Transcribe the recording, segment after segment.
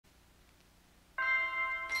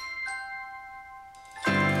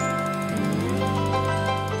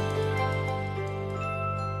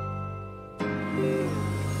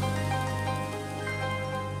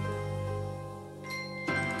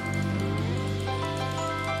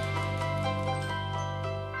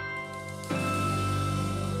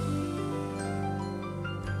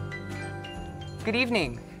Good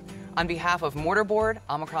evening. On behalf of Mortarboard,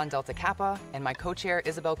 Omicron Delta Kappa, and my co-chair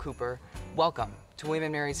Isabel Cooper, welcome to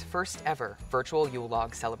W&M Mary's first ever virtual Yule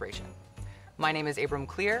Log celebration. My name is Abram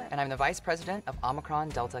Clear, and I'm the Vice President of Omicron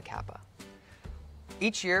Delta Kappa.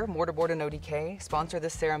 Each year, Mortarboard and ODK sponsor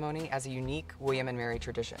this ceremony as a unique W&M Mary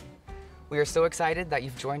tradition. We are so excited that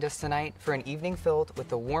you've joined us tonight for an evening filled with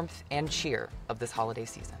the warmth and cheer of this holiday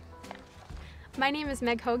season. My name is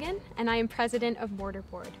Meg Hogan, and I am President of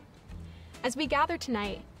Mortarboard. As we gather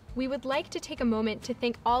tonight, we would like to take a moment to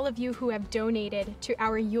thank all of you who have donated to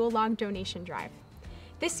our Yule Log donation drive.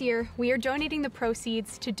 This year, we are donating the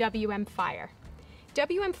proceeds to W&M Fire.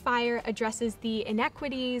 W&M Fire addresses the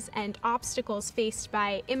inequities and obstacles faced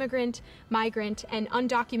by immigrant, migrant, and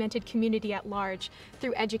undocumented community at large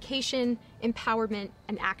through education, empowerment,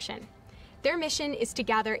 and action. Their mission is to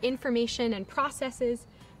gather information and processes,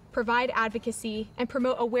 provide advocacy, and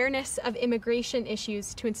promote awareness of immigration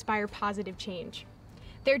issues to inspire positive change.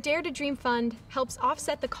 Their Dare to Dream Fund helps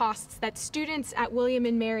offset the costs that students at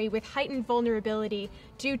W&M Mary with heightened vulnerability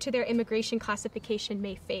due to their immigration classification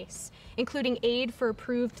may face, including aid for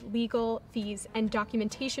approved legal fees and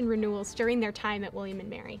documentation renewals during their time at W&M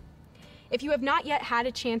Mary. If you have not yet had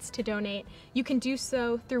a chance to donate, you can do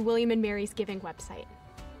so through W&M Mary's giving website.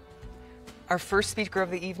 Our first speaker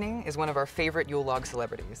of the evening is one of our favorite Yule Log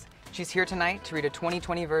celebrities. She's here tonight to read a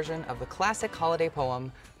 2020 version of the classic holiday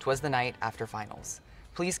poem, "'Twas the Night After Finals."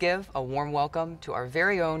 Please give a warm welcome to our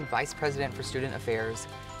very own Vice President for Student Affairs,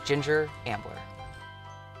 Ginger Ambler.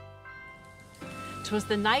 'Twas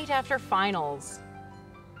the night after finals.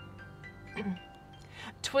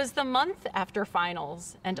 'Twas the month after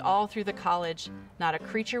finals, and all through the college, not a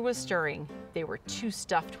creature was stirring. They were too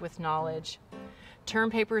stuffed with knowledge.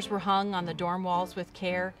 Term papers were hung on the dorm walls with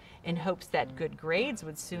care in hopes that good grades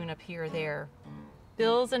would soon appear there.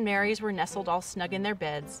 Bills and Marys were nestled all snug in their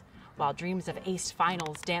beds, while dreams of ace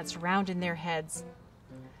finals danced round in their heads.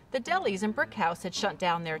 The delis and brick house had shut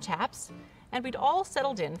down their taps, and we'd all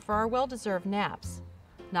settled in for our well-deserved naps.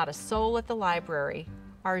 Not a soul at the library.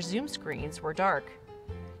 Our Zoom screens were dark.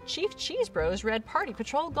 Chief Cheesebro's red Party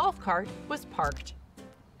Patrol golf cart was parked.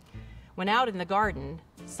 When out in the garden,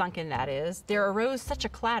 sunken that is, there arose such a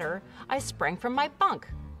clatter, I sprang from my bunk,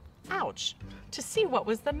 ouch, to see what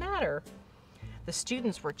was the matter. The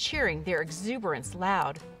students were cheering their exuberance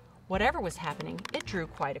loud. Whatever was happening, it drew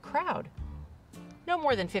quite a crowd. No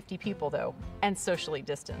more than 50 people though, and socially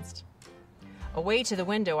distanced. Away to the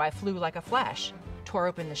window I flew like a flash, tore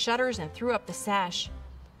open the shutters and threw up the sash.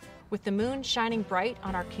 With the moon shining bright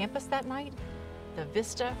on our campus that night, the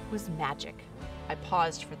vista was magic. I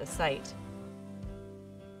paused for the sight.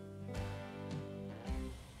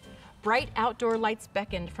 Bright outdoor lights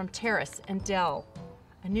beckoned from terrace and dell.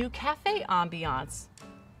 A new cafe ambiance.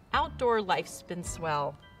 Outdoor life's been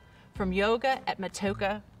swell. From yoga at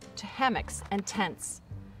Matoka to hammocks and tents.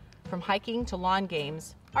 From hiking to lawn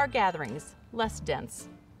games, our gatherings less dense.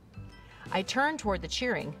 I turned toward the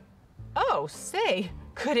cheering. Oh, say,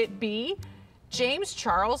 could it be James,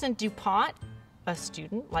 Charles, and DuPont, a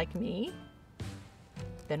student like me?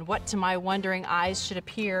 Then what to my wondering eyes should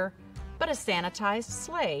appear but a sanitized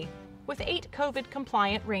sleigh with 8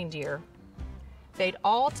 COVID-compliant reindeer. They'd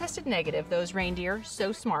all tested negative, those reindeer,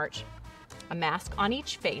 so smart. A mask on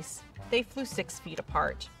each face, they flew 6 feet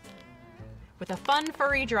apart. With a fun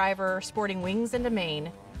furry driver sporting wings and a mane,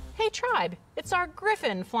 hey tribe, it's our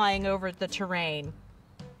Griffin flying over the terrain.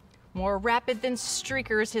 More rapid than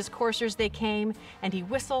streakers his coursers they came, and he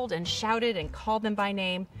whistled and shouted and called them by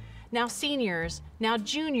name. Now seniors, now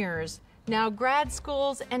juniors, now grad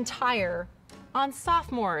schools entire, on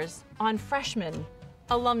sophomores, on freshmen,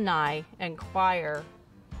 alumni, and choir.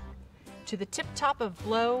 To the tip-top of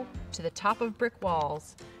blow, to the top of brick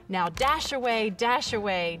walls, now dash away, dash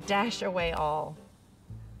away, dash away all.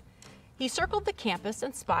 He circled the campus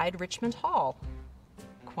and spied Richmond Hall.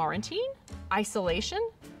 Quarantine? Isolation?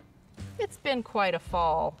 It's been quite a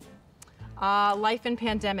fall. Life in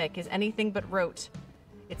pandemic is anything but rote.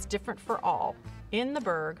 It's different for all, in the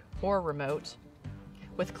burg or remote.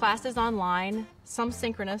 With classes online, some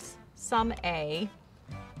synchronous, some A,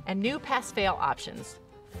 and new pass-fail options.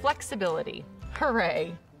 Flexibility,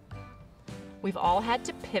 hooray. We've all had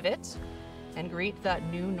to pivot and greet the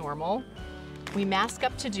new normal. We mask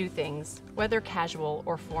up to do things, whether casual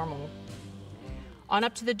or formal. On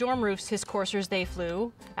up to the dorm roofs his coursers they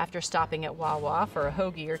flew, after stopping at Wawa for a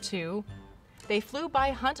hoagie or two. They flew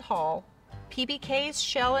by Hunt Hall, PBK's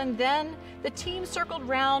Shell, and then the team circled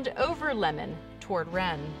round over Lemon toward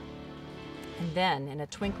Wren. And then, in a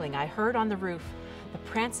twinkling, I heard on the roof the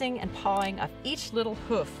prancing and pawing of each little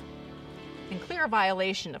hoof, in clear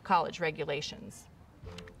violation of college regulations.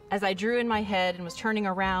 As I drew in my head and was turning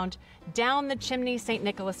around, down the chimney St.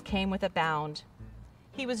 Nicholas came with a bound.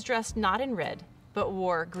 He was dressed not in red, but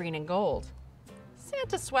wore green and gold.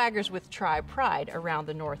 Santa swaggers with tribe pride around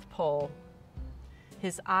the North Pole.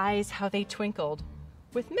 His eyes, how they twinkled,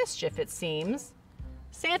 with mischief it seems.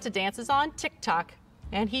 Santa dances on TikTok,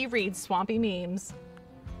 and he reads swampy memes.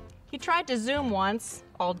 He tried to Zoom once,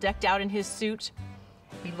 all decked out in his suit.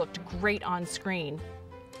 He looked great on screen.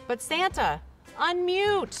 But Santa,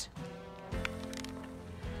 unmute!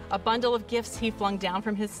 A bundle of gifts he flung down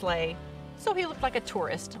from his sleigh, so he looked like a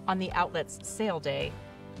tourist on the outlet's sale day.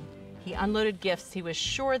 He unloaded gifts he was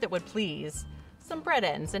sure that would please, some bread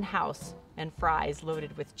ends and house, and fries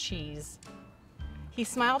loaded with cheese. He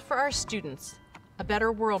smiled for our students, a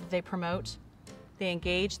better world they promote. They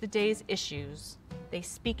engage the day's issues, they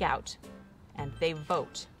speak out, and they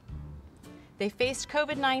vote. They faced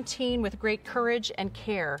COVID-19 with great courage and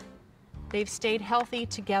care. They've stayed healthy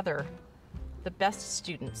together, the best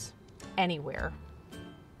students anywhere.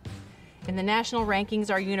 In the national rankings,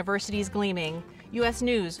 our university's gleaming. U.S.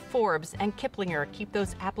 News, Forbes, and Kiplinger keep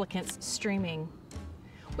those applicants streaming.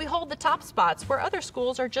 We hold the top spots where other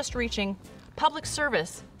schools are just reaching: public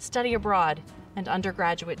service, study abroad, and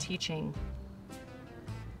undergraduate teaching.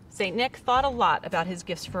 St. Nick thought a lot about his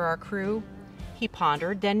gifts for our crew. He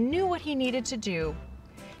pondered, then knew what he needed to do.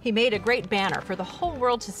 He made a great banner for the whole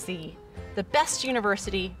world to see, the best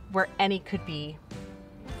university where any could be.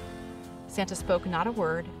 Santa spoke not a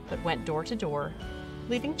word, but went door to door,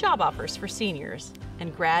 leaving job offers for seniors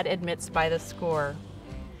and grad admits by the score.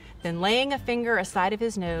 Then laying a finger aside of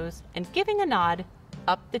his nose and giving a nod,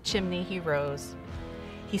 up the chimney he rose.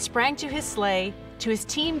 He sprang to his sleigh, to his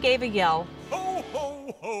team gave a yell, "Ho,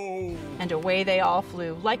 ho, ho!" And away they all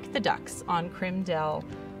flew like the ducks on Crim Dell.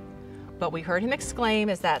 But we heard him exclaim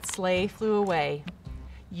as that sleigh flew away,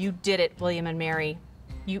 "You did it, William and Mary.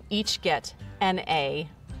 You each get an A.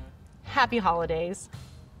 Happy holidays."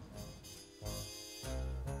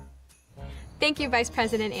 Thank you, Vice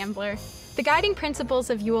President Ambler. The guiding principles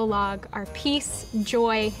of Yule Log are peace,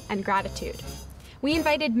 joy, and gratitude. We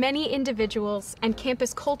invited many individuals and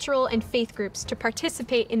campus cultural and faith groups to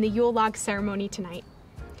participate in the Yule Log ceremony tonight.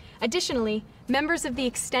 Additionally, members of the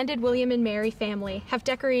extended William and Mary family have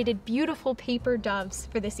decorated beautiful paper doves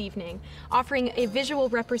for this evening, offering a visual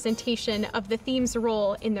representation of the theme's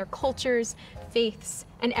role in their cultures, faiths,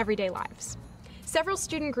 and everyday lives. Several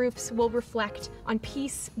student groups will reflect on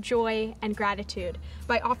peace, joy, and gratitude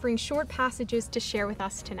by offering short passages to share with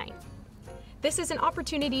us tonight. This is an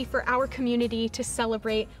opportunity for our community to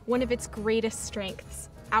celebrate one of its greatest strengths,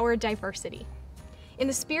 our diversity. In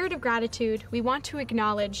the spirit of gratitude, we want to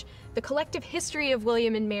acknowledge the collective history of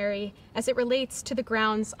William and Mary as it relates to the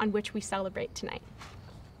grounds on which we celebrate tonight.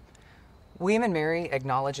 William and Mary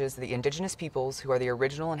acknowledges the indigenous peoples who are the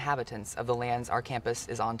original inhabitants of the lands our campus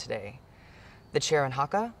is on today. The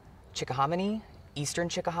Cherokees, Chickahominy, Eastern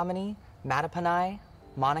Chickahominy, Mattaponi,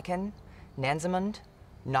 Monacan, Nansemond,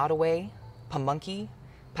 Nottoway, Pamunkey,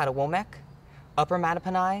 Patawomeck, Upper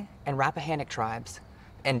Mattaponi, and Rappahannock tribes,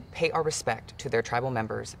 and pay our respect to their tribal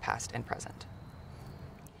members, past and present.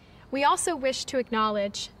 We also wish to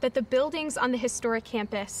acknowledge that the buildings on the historic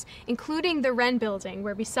campus, including the Wren Building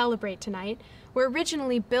where we celebrate tonight, were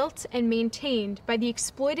originally built and maintained by the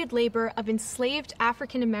exploited labor of enslaved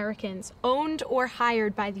African Americans owned or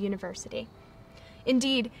hired by the university.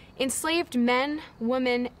 Indeed, enslaved men,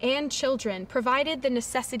 women, and children provided the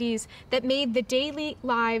necessities that made the daily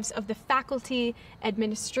lives of the faculty,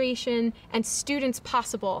 administration, and students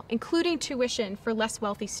possible, including tuition for less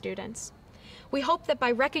wealthy students. We hope that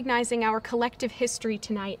by recognizing our collective history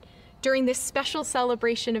tonight, during this special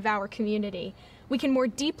celebration of our community, we can more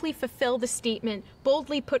deeply fulfill the statement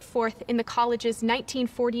boldly put forth in the college's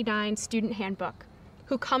 1949 student handbook: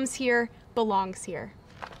 who comes here belongs here.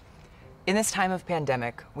 In this time of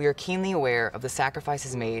pandemic, we are keenly aware of the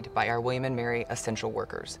sacrifices made by our William and Mary essential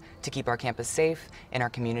workers to keep our campus safe and our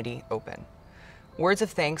community open. Words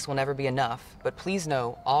of thanks will never be enough, but please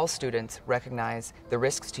know all students recognize the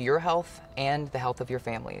risks to your health and the health of your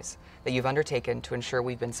families that you've undertaken to ensure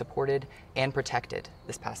we've been supported and protected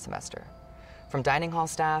this past semester. From dining hall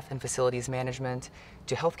staff and facilities management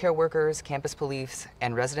to healthcare workers, campus police,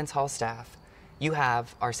 and residence hall staff, you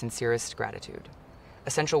have our sincerest gratitude.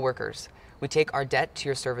 Essential workers, we take our debt to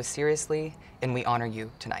your service seriously, and we honor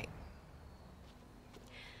you tonight.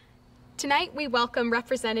 Tonight, we welcome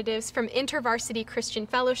representatives from InterVarsity Christian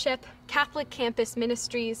Fellowship, Catholic Campus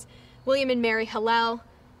Ministries, William and Mary Hillel,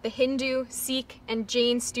 the Hindu, Sikh, and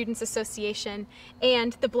Jain Students Association,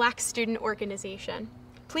 and the Black Student Organization.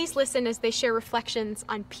 Please listen as they share reflections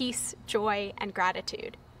on peace, joy, and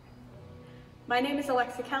gratitude. My name is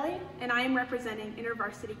Alexa Kelly, and I am representing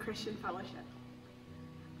InterVarsity Christian Fellowship.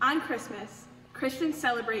 On Christmas, Christians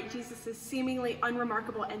celebrate Jesus' seemingly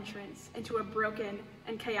unremarkable entrance into a broken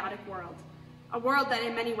and chaotic world, a world that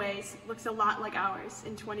in many ways looks a lot like ours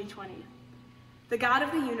in 2020. The God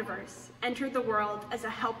of the universe entered the world as a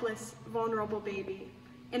helpless, vulnerable baby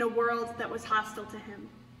in a world that was hostile to him.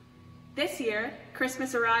 This year,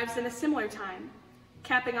 Christmas arrives in a similar time,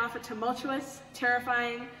 capping off a tumultuous,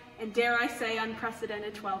 terrifying, and dare I say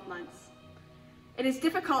unprecedented 12 months. It is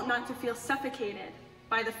difficult not to feel suffocated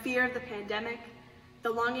by the fear of the pandemic,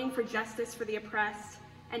 the longing for justice for the oppressed,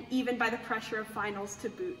 and even by the pressure of finals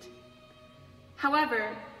to boot.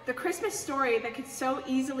 However, the Christmas story that could so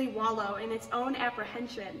easily wallow in its own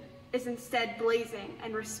apprehension is instead blazing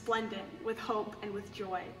and resplendent with hope and with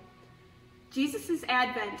joy. Jesus'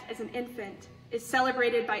 advent as an infant is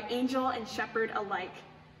celebrated by angel and shepherd alike,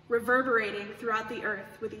 reverberating throughout the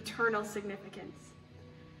earth with eternal significance.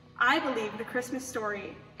 I believe the Christmas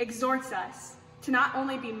story exhorts us to not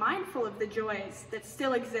only be mindful of the joys that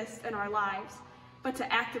still exist in our lives, but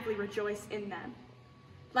to actively rejoice in them.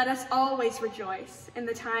 Let us always rejoice in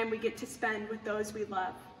the time we get to spend with those we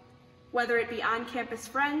love, whether it be on-campus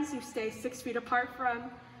friends you stay 6 feet apart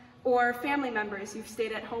from, or family members you've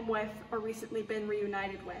stayed at home with or recently been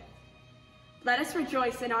reunited with. Let us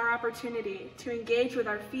rejoice in our opportunity to engage with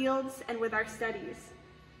our fields and with our studies,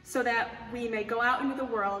 so that we may go out into the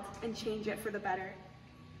world and change it for the better.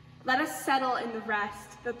 Let us settle in the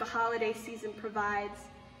rest that the holiday season provides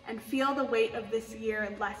and feel the weight of this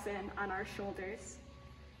year lessen on our shoulders.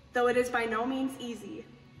 Though it is by no means easy,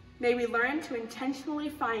 may we learn to intentionally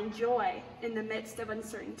find joy in the midst of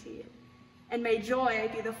uncertainty. And may joy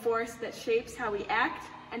be the force that shapes how we act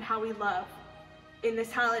and how we love in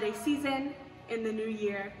this holiday season, in the new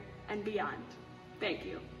year, and beyond. Thank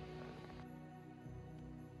you.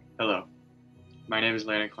 Hello, my name is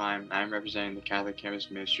Landon Klein. I am representing the Catholic Campus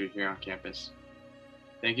Ministry here on campus.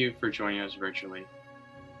 Thank you for joining us virtually.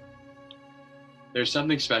 There's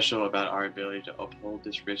something special about our ability to uphold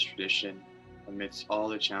this rich tradition amidst all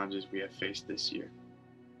the challenges we have faced this year.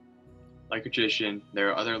 Like a tradition, there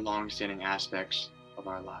are other long-standing aspects of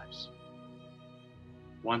our lives.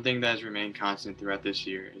 One thing that has remained constant throughout this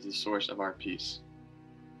year is the source of our peace.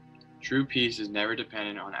 True peace is never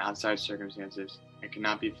dependent on outside circumstances and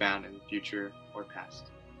cannot be found in the future or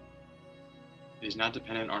past. It is not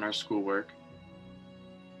dependent on our schoolwork,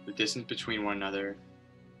 the distance between one another,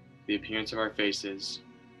 the appearance of our faces,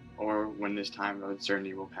 or when this time of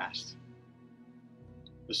uncertainty will pass.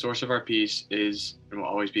 The source of our peace is and will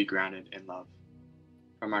always be grounded in love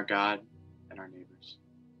from our God and our neighbors.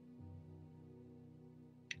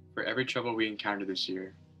 For every trouble we encounter this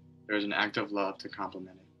year, there is an act of love to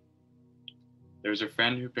complement it. There was a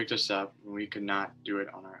friend who picked us up when we could not do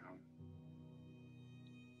it on our own.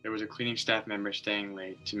 There was a cleaning staff member staying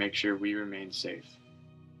late to make sure we remained safe.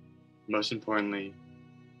 Most importantly,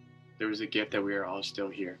 there was a gift that we are all still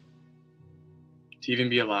here. To even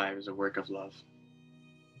be alive is a work of love.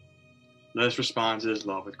 Let us respond to this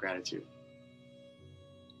love with gratitude.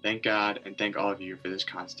 Thank God and thank all of you for this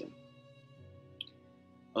constant.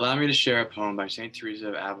 Allow me to share a poem by St. Teresa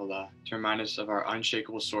of Avila to remind us of our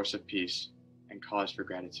unshakable source of peace and cause for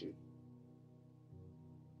gratitude.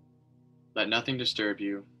 Let nothing disturb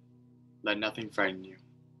you. Let nothing frighten you.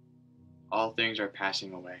 All things are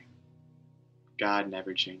passing away. God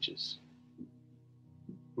never changes.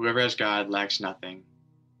 Whoever has God lacks nothing.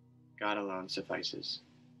 God alone suffices.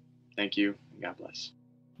 Thank you, and God bless.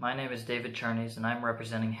 My name is David Charnies, and I'm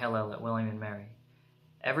representing Hillel at W&M Mary.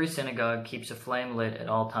 Every synagogue keeps a flame lit at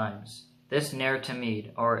all times. This Ner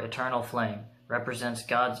Tamid, or eternal flame, represents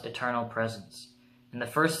God's eternal presence. In the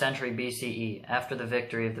 1st century BCE, after the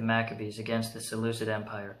victory of the Maccabees against the Seleucid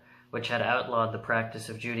Empire, which had outlawed the practice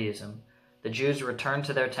of Judaism, the Jews returned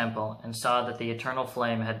to their temple and saw that the eternal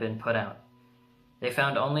flame had been put out. They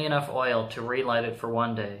found only enough oil to relight it for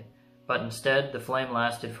 1 day, but instead the flame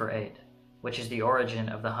lasted for 8, which is the origin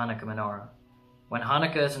of the Hanukkah menorah. When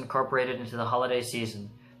Hanukkah is incorporated into the holiday season,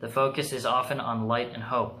 the focus is often on light and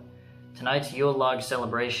hope. Tonight's Yule Log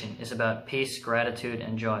celebration is about peace, gratitude,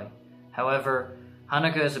 and joy. However,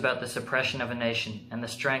 Hanukkah is about the suppression of a nation and the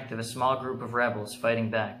strength of a small group of rebels fighting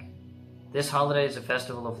back. This holiday is a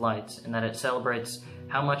festival of lights in that it celebrates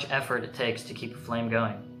how much effort it takes to keep a flame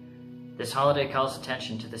going. This holiday calls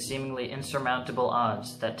attention to the seemingly insurmountable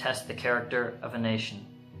odds that test the character of a nation.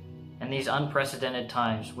 In these unprecedented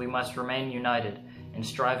times, we must remain united in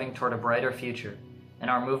striving toward a brighter future. In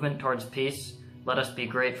our movement towards peace, let us be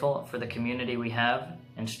grateful for the community we have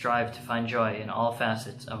and strive to find joy in all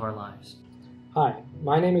facets of our lives. Hi,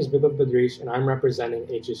 my name is Vibhav Badrish and I'm representing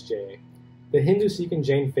HSJA. The Hindu, Sikh, and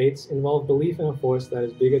Jain faiths involve belief in a force that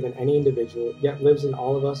is bigger than any individual, yet lives in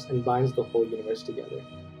all of us and binds the whole universe together.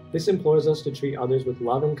 This implores us to treat others with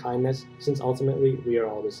love and kindness, since ultimately we are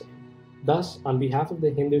all the same. Thus, on behalf of the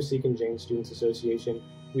Hindu, Sikh, and Jain Students Association,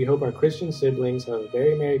 we hope our Christian siblings have a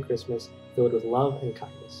very Merry Christmas filled with love and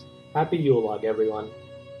kindness. Happy Yule Log, everyone.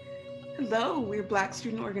 Hello, we're Black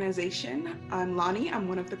Student Organization. I'm Lonnie, I'm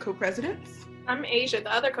one of the co-presidents. I'm Asia,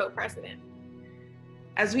 the other co-president.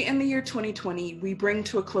 As we end the year 2020, we bring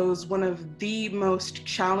to a close one of the most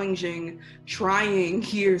challenging, trying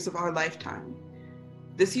years of our lifetime.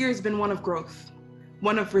 This year has been one of growth,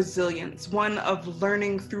 one of resilience, one of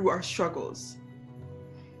learning through our struggles.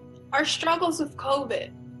 Our struggles with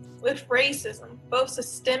COVID, with racism, both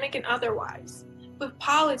systemic and otherwise, with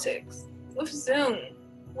politics, with Zoom,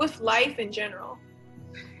 with life in general.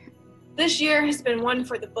 This year has been one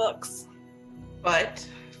for the books. But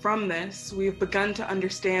from this, we have begun to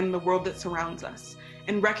understand the world that surrounds us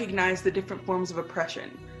and recognize the different forms of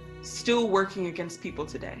oppression still working against people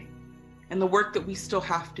today, and the work that we still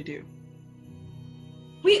have to do.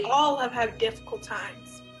 We all have had difficult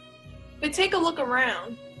times, but take a look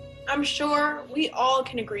around. I'm sure we all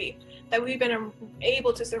can agree that we've been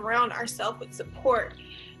able to surround ourselves with support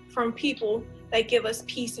from people that give us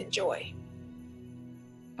peace and joy.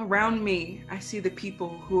 Around me, I see the people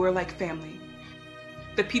who are like family,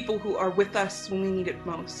 the people who are with us when we need it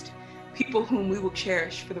most, people whom we will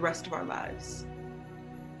cherish for the rest of our lives.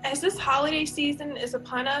 As this holiday season is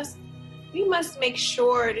upon us, we must make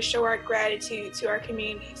sure to show our gratitude to our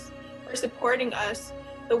communities for supporting us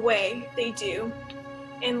the way they do,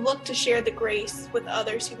 and look to share the grace with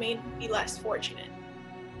others who may be less fortunate.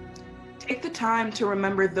 Take the time to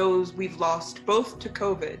remember those we've lost both to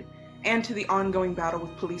COVID and to the ongoing battle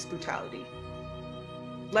with police brutality.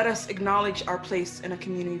 Let us acknowledge our place in a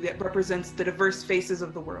community that represents the diverse faces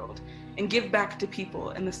of the world and give back to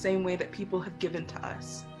people in the same way that people have given to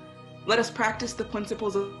us. Let us practice the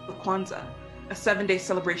principles of Kwanzaa, a 7-day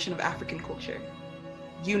celebration of African culture.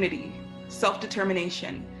 Unity,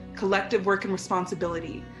 self-determination, collective work and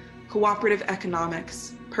responsibility, cooperative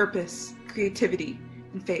economics, purpose, creativity,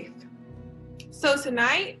 and faith. So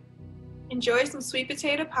tonight, enjoy some sweet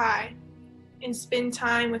potato pie and spend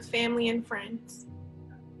time with family and friends.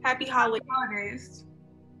 Happy holidays.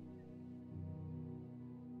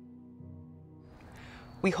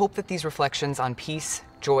 We hope that these reflections on peace,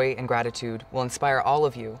 joy, and gratitude will inspire all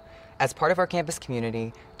of you, as part of our campus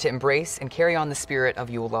community, to embrace and carry on the spirit of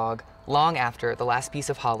Yule Log long after the last piece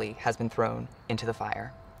of holly has been thrown into the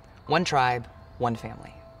fire. One tribe, one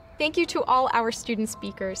family. Thank you to all our student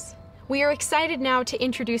speakers. We are excited now to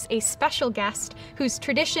introduce a special guest whose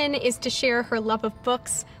tradition is to share her love of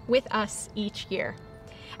books with us each year.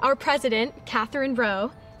 Our president, Catherine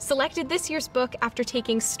Rowe, selected this year's book after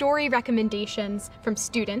taking story recommendations from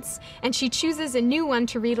students, and she chooses a new one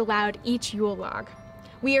to read aloud each Yule Log.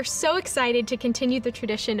 We are so excited to continue the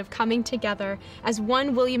tradition of coming together as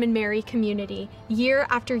one William and Mary community year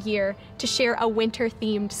after year to share a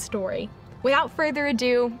winter-themed story. Without further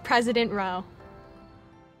ado, President Rowe.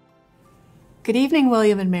 Good evening,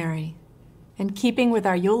 William and Mary. In keeping with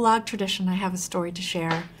our Yule Log tradition, I have a story to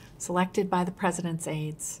share, selected by the President's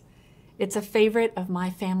aides. It's a favorite of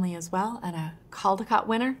my family as well, and a Caldecott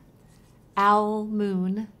winner, Owl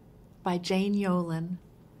Moon by Jane Yolen,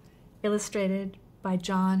 illustrated by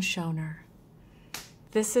John Schoner.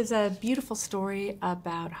 This is a beautiful story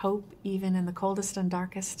about hope even in the coldest and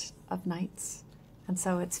darkest of nights, and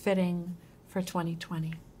so it's fitting for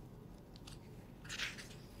 2020.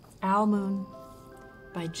 Owl Moon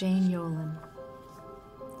by Jane Yolen.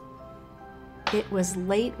 It was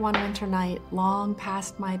late one winter night, long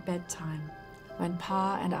past my bedtime, when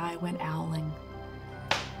Pa and I went owling.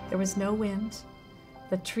 There was no wind.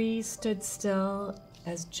 The trees stood still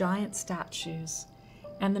as giant statues,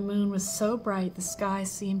 and the moon was so bright the sky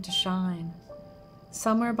seemed to shine.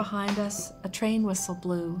 Somewhere behind us, a train whistle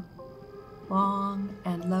blew, long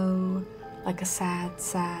and low, like a sad,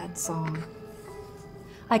 sad song.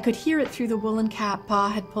 I could hear it through the woolen cap Pa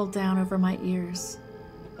had pulled down over my ears.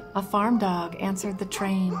 A farm dog answered the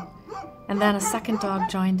train, and then a second dog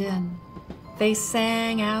joined in. They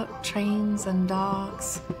sang out trains and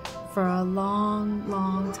dogs for a long,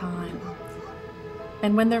 long time.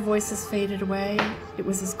 And when their voices faded away, it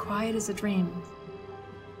was as quiet as a dream.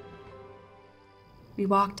 We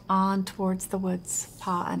walked on towards the woods,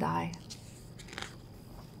 Pa and I.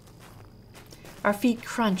 Our feet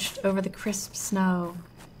crunched over the crisp snow,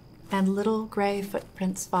 and little gray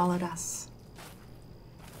footprints followed us.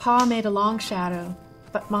 Pa made a long shadow,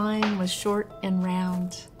 but mine was short and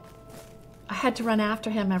round. I had to run after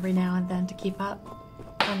him every now and then to keep up,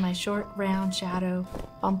 but when my short, round shadow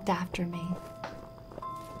bumped after me.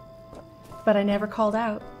 But I never called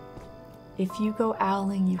out. If you go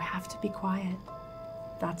owling, you have to be quiet.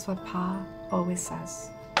 That's what Pa always says.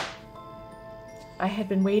 I had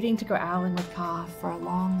been waiting to go owling with Pa for a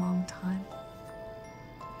long, long time.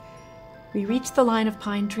 We reached the line of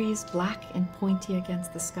pine trees, black and pointy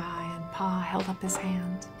against the sky, and Pa held up his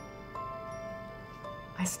hand.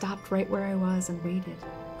 I stopped right where I was and waited.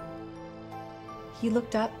 He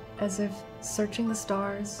looked up as if searching the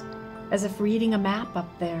stars, as if reading a map up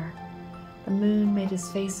there. The moon made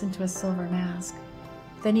his face into a silver mask.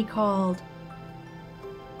 Then he called,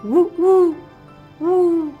 "Woo, woo,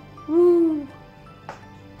 woo, woo."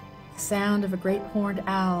 The sound of a great horned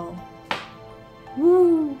owl.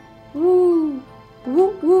 Woo, woo,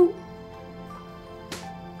 woo, woo.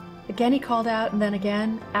 Again he called out, and then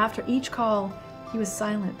again. After each call, he was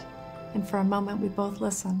silent, and for a moment we both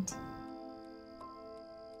listened.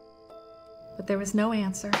 But there was no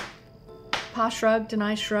answer. Pa shrugged and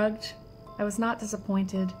I shrugged. I was not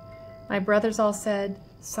disappointed. My brothers all said,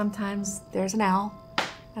 sometimes there's an owl,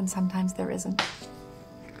 and sometimes there isn't.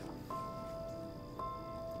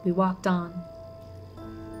 We walked on.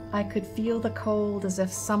 I could feel the cold as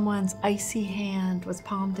if someone's icy hand was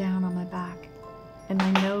palmed down on my back, and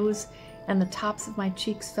my nose and the tops of my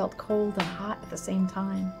cheeks felt cold and hot at the same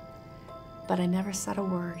time. But I never said a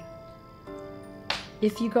word.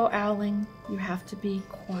 If you go owling, you have to be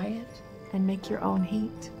quiet and make your own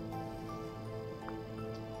heat.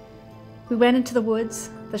 We went into the woods.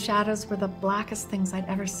 The shadows were the blackest things I'd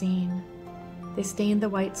ever seen. They stained the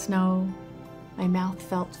white snow. My mouth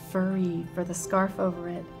felt furry, for the scarf over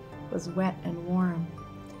it was wet and warm.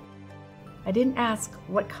 I didn't ask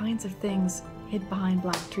what kinds of things hid behind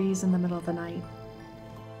black trees in the middle of the night.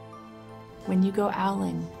 When you go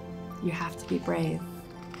owling, you have to be brave.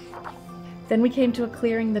 Then we came to a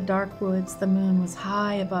clearing in the dark woods. The moon was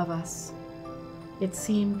high above us. It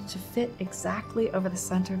seemed to fit exactly over the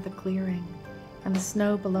center of the clearing, and the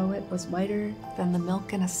snow below it was whiter than the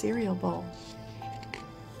milk in a cereal bowl.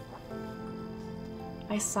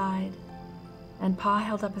 I sighed, and Pa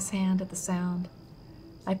held up his hand at the sound.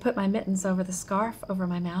 I put my mittens over the scarf over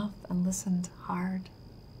my mouth and listened hard.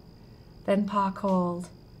 Then Pa called,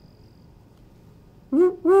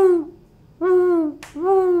 "Woo, woo, woo,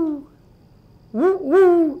 woo, woo,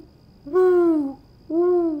 woo, woo,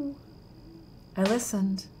 woo." I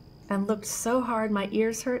listened and looked so hard my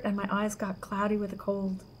ears hurt and my eyes got cloudy with the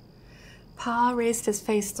cold. Pa raised his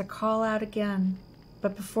face to call out again,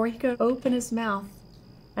 but before he could open his mouth,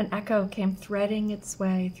 an echo came threading its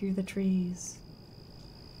way through the trees.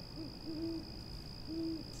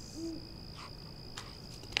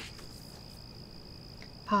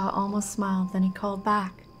 Pa almost smiled, then he called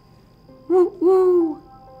back, "Woo, woo,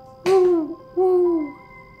 woo, woo,"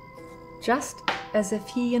 just as if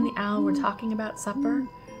he and the owl were talking about supper,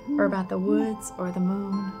 or about the woods, or the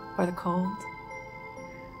moon, or the cold.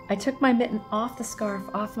 I took my mitten off the scarf,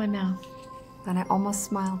 off my mouth, then I almost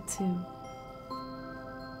smiled too.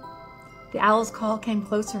 The owl's call came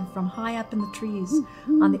closer from high up in the trees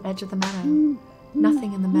on the edge of the meadow.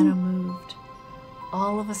 Nothing in the meadow moved.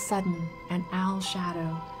 All of a sudden, an owl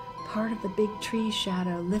shadow, part of the big tree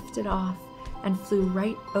shadow, lifted off and flew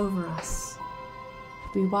right over us.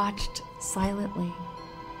 We watched silently,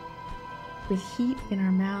 with heat in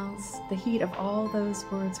our mouths, the heat of all those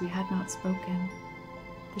words we had not spoken.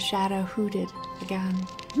 The shadow hooted again.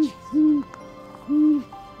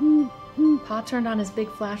 Pa turned on his big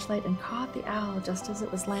flashlight and caught the owl just as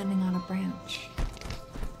it was landing on a branch.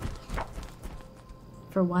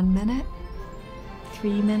 For 1 minute,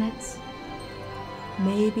 3 minutes,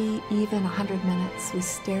 maybe even 100 minutes, we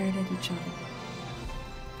stared at each other.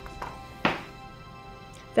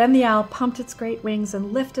 Then the owl pumped its great wings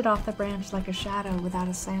and lifted off the branch like a shadow without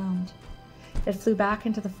a sound. It flew back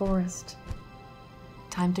into the forest.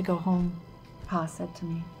 "Time to go home," Pa said to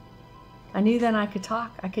me. I knew then I could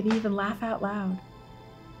talk. I could even laugh out loud.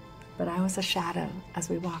 But I was a shadow as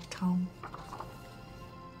we walked home.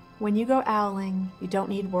 When you go owling, you don't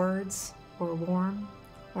need words or warm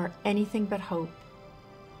or anything but hope.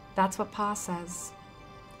 That's what Pa says.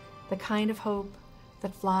 The kind of hope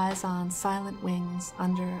that flies on silent wings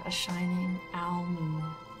under a shining owl moon.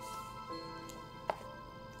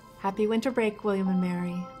 Happy winter break, William and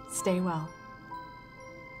Mary. Stay well.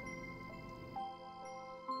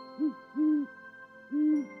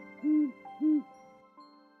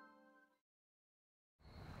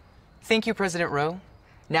 Thank you, President Rowe.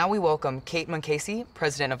 Now we welcome Kate Munkasey,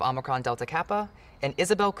 President of Omicron Delta Kappa, and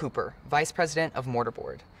Isabel Cooper, Vice President of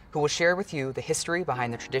Mortarboard, who will share with you the history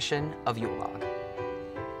behind the tradition of Yule Log.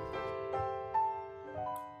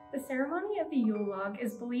 ceremony of the Yule Log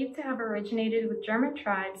is believed to have originated with German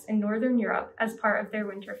tribes in Northern Europe as part of their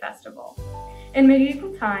winter festival. In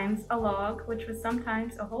medieval times, a log, which was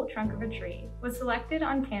sometimes a whole trunk of a tree, was selected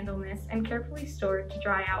on Candlemas and carefully stored to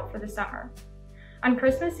dry out for the summer. On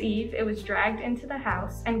Christmas Eve, it was dragged into the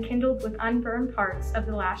house and kindled with unburned parts of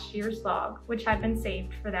the last year's log, which had been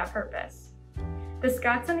saved for that purpose. The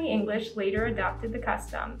Scots and the English later adopted the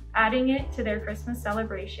custom, adding it to their Christmas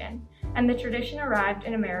celebration, and the tradition arrived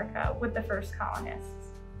in America with the first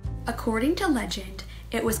colonists. According to legend,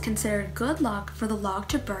 it was considered good luck for the log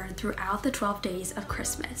to burn throughout the 12 days of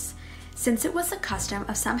Christmas, since it was the custom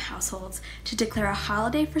of some households to declare a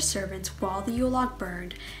holiday for servants while the Yule log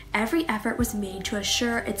burned. Every effort was made to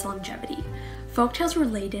assure its longevity. Folktales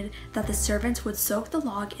related that the servants would soak the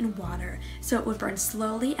log in water so it would burn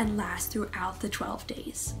slowly and last throughout the 12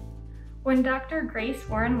 days. When Dr. Grace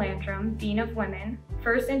Warren Landrum, Dean of Women,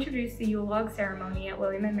 first introduced the Yule log ceremony at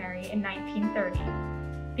W&M Mary in 1930,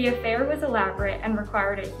 the affair was elaborate and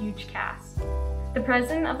required a huge cast. The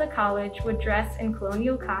president of the college would dress in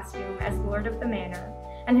colonial costume as Lord of the Manor,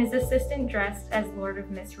 and his assistant dressed as Lord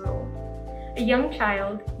of Misrule. A young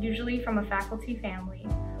child, usually from a faculty family,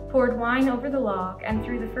 poured wine over the log and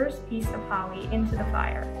threw the first piece of holly into the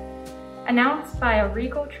fire. Announced by a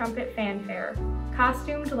regal trumpet fanfare,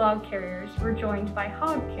 costumed log carriers were joined by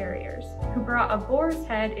hog carriers, who brought a boar's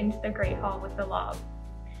head into the Great Hall with the log.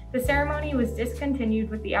 The ceremony was discontinued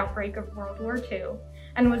with the outbreak of World War II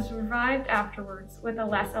and was revived afterwards with a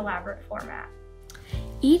less elaborate format.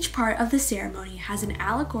 Each part of the ceremony has an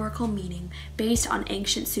allegorical meaning based on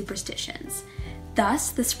ancient superstitions.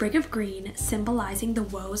 Thus, the sprig of green, symbolizing the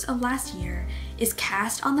woes of last year, is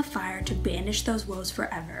cast on the fire to banish those woes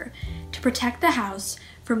forever, to protect the house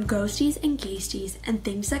from ghosties and ghasties and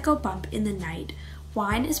things that go bump in the night.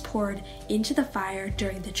 Wine is poured into the fire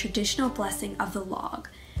during the traditional blessing of the log.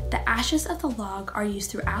 The ashes of the log are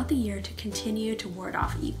used throughout the year to continue to ward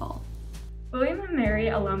off evil. W&M Mary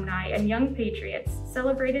alumni and young patriots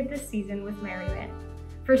celebrated this season with merriment.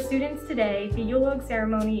 For students today, the Yule log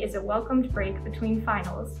ceremony is a welcomed break between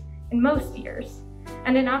finals, in most years,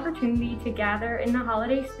 and an opportunity to gather in the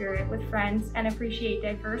holiday spirit with friends and appreciate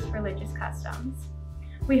diverse religious customs.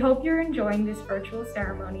 We hope you're enjoying this virtual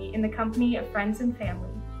ceremony in the company of friends and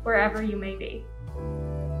family, wherever you may be.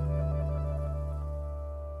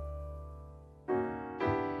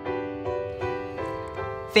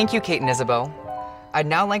 Thank you, Kate and Isabeau. I'd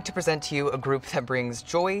now like to present to you a group that brings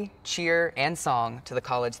joy, cheer, and song to the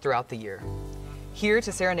college throughout the year. Here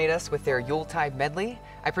to serenade us with their Yuletide medley,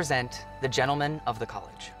 I present the Gentlemen of the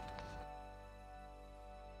College.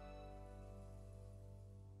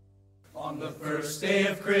 On the first day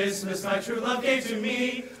of Christmas, my true love gave to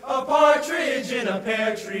me a partridge in a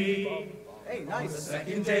pear tree. Hey, nice. On the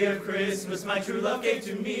second day of Christmas, my true love gave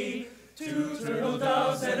to me 2 turtle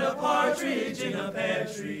doves and a partridge in a pear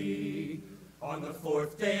tree. On the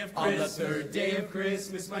fourth day of Christmas, on the third day of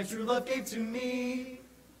Christmas, my true love gave to me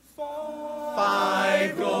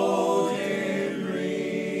 5 golden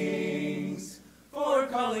rings, 4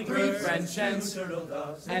 calling birds, 3 French hens, turtle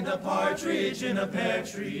doves, and a partridge in a pear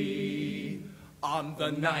tree. On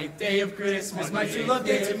the 9th day of Christmas, my true love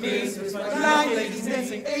gave to me 9 ladies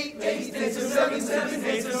dancing, 8 ladies dancing, 7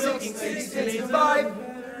 dancing, 6 ladies dancing, 5.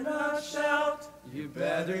 You better not shout, you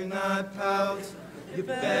better not pout, you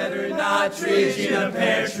better not treat in a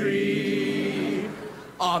pear tree.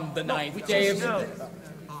 On the 9th day of Christmas,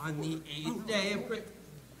 on the 8th day of Christmas,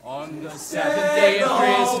 on the 7th day of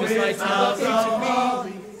Christmas, my true love gave to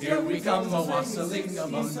me. Here we come a wassailing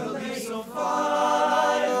among the leaves so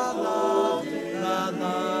far. La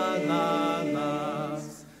la la la.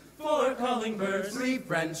 4 calling birds, 3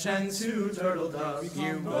 French hens, 2 turtle doves.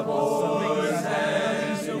 Here we wassailing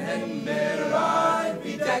and their eyes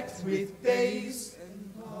bedecked with bays.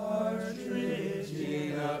 Partridge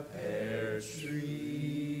in a pear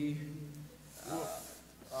tree.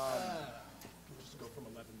 Just go from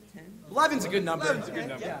 11 to 10. 11's a good number. 11's a good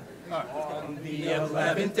number. Yeah. On the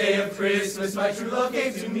 11th day of Christmas, my true love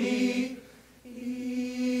gave to me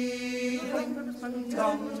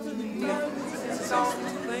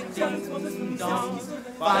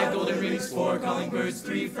 5 golden rings, 4 calling birds,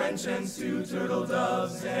 3 French hens, 2 turtle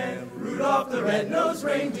doves, and Rudolph the red-nosed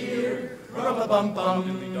reindeer. Rum-a-bum-bum.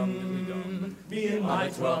 Me and my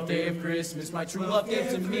 12th day of Christmas, my true love gave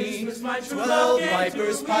to me 12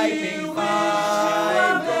 vipers piping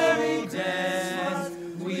 5 merry dance.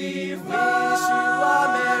 We wish you a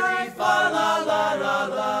merry fa la la la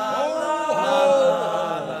la.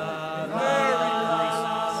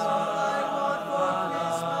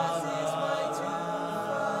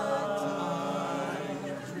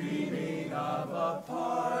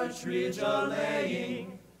 partridge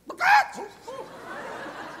a-laying.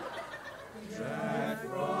 Jack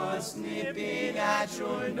Frost nipping at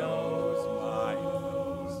your nose, my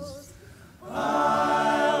nose.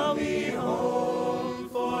 I'll be home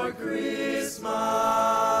for Christmas.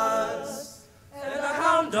 And a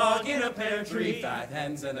hound dog in a pear tree, fat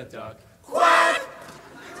hens and a duck. Quack!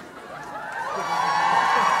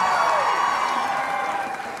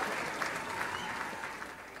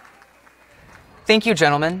 Thank you,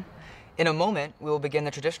 gentlemen. In a moment, we will begin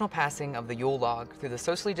the traditional passing of the Yule log through the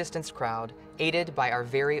socially distanced crowd, aided by our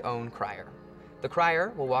very own crier. The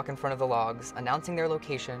crier will walk in front of the logs, announcing their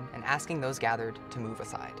location and asking those gathered to move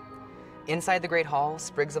aside. Inside the Great Hall,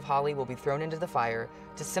 sprigs of holly will be thrown into the fire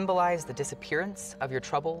to symbolize the disappearance of your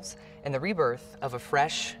troubles and the rebirth of a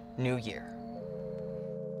fresh new year.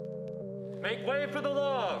 Make way for the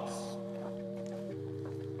logs!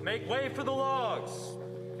 Make way for the logs!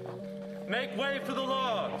 Make way for the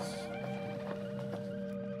logs!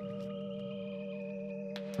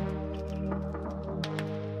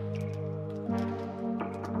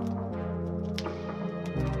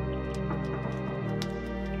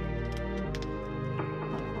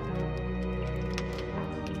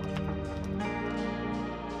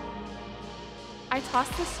 I toss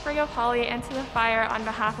this sprig of holly into the fire on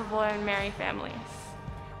behalf of William & Mary families.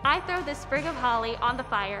 I throw this sprig of holly on the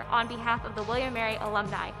fire on behalf of the William & Mary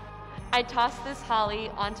alumni. I toss this holly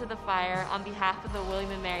onto the fire on behalf of the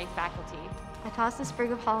William & Mary faculty. I toss the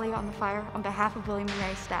sprig of holly on the fire on behalf of William &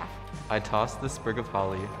 Mary staff. I toss the sprig of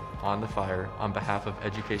holly on the fire on behalf of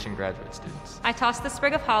education graduate students. I toss the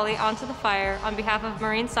sprig of holly onto the fire on behalf of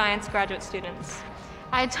marine science graduate students.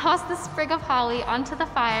 I toss the sprig of holly onto the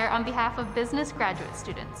fire on behalf of business graduate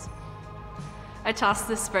students. I toss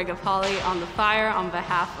the sprig of holly on the fire on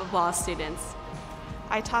behalf of law students.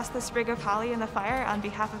 I toss the sprig of holly in the fire on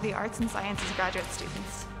behalf of the arts and sciences graduate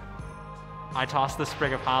students. I toss the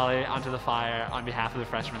sprig of holly onto the fire on behalf of the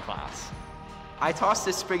freshman class. I toss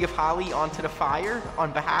this sprig of holly onto the fire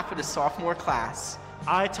on behalf of the sophomore class.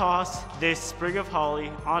 I toss this sprig of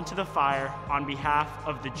holly onto the fire on behalf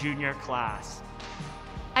of the junior class.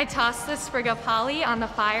 I toss the sprig of holly on the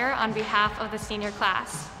fire on behalf of the senior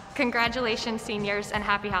class. Congratulations, seniors, and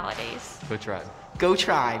happy holidays. Go Tribe. Go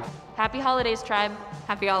Tribe. Happy holidays, Tribe.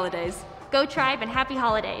 Happy holidays. Go Tribe and happy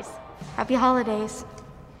holidays. Happy holidays.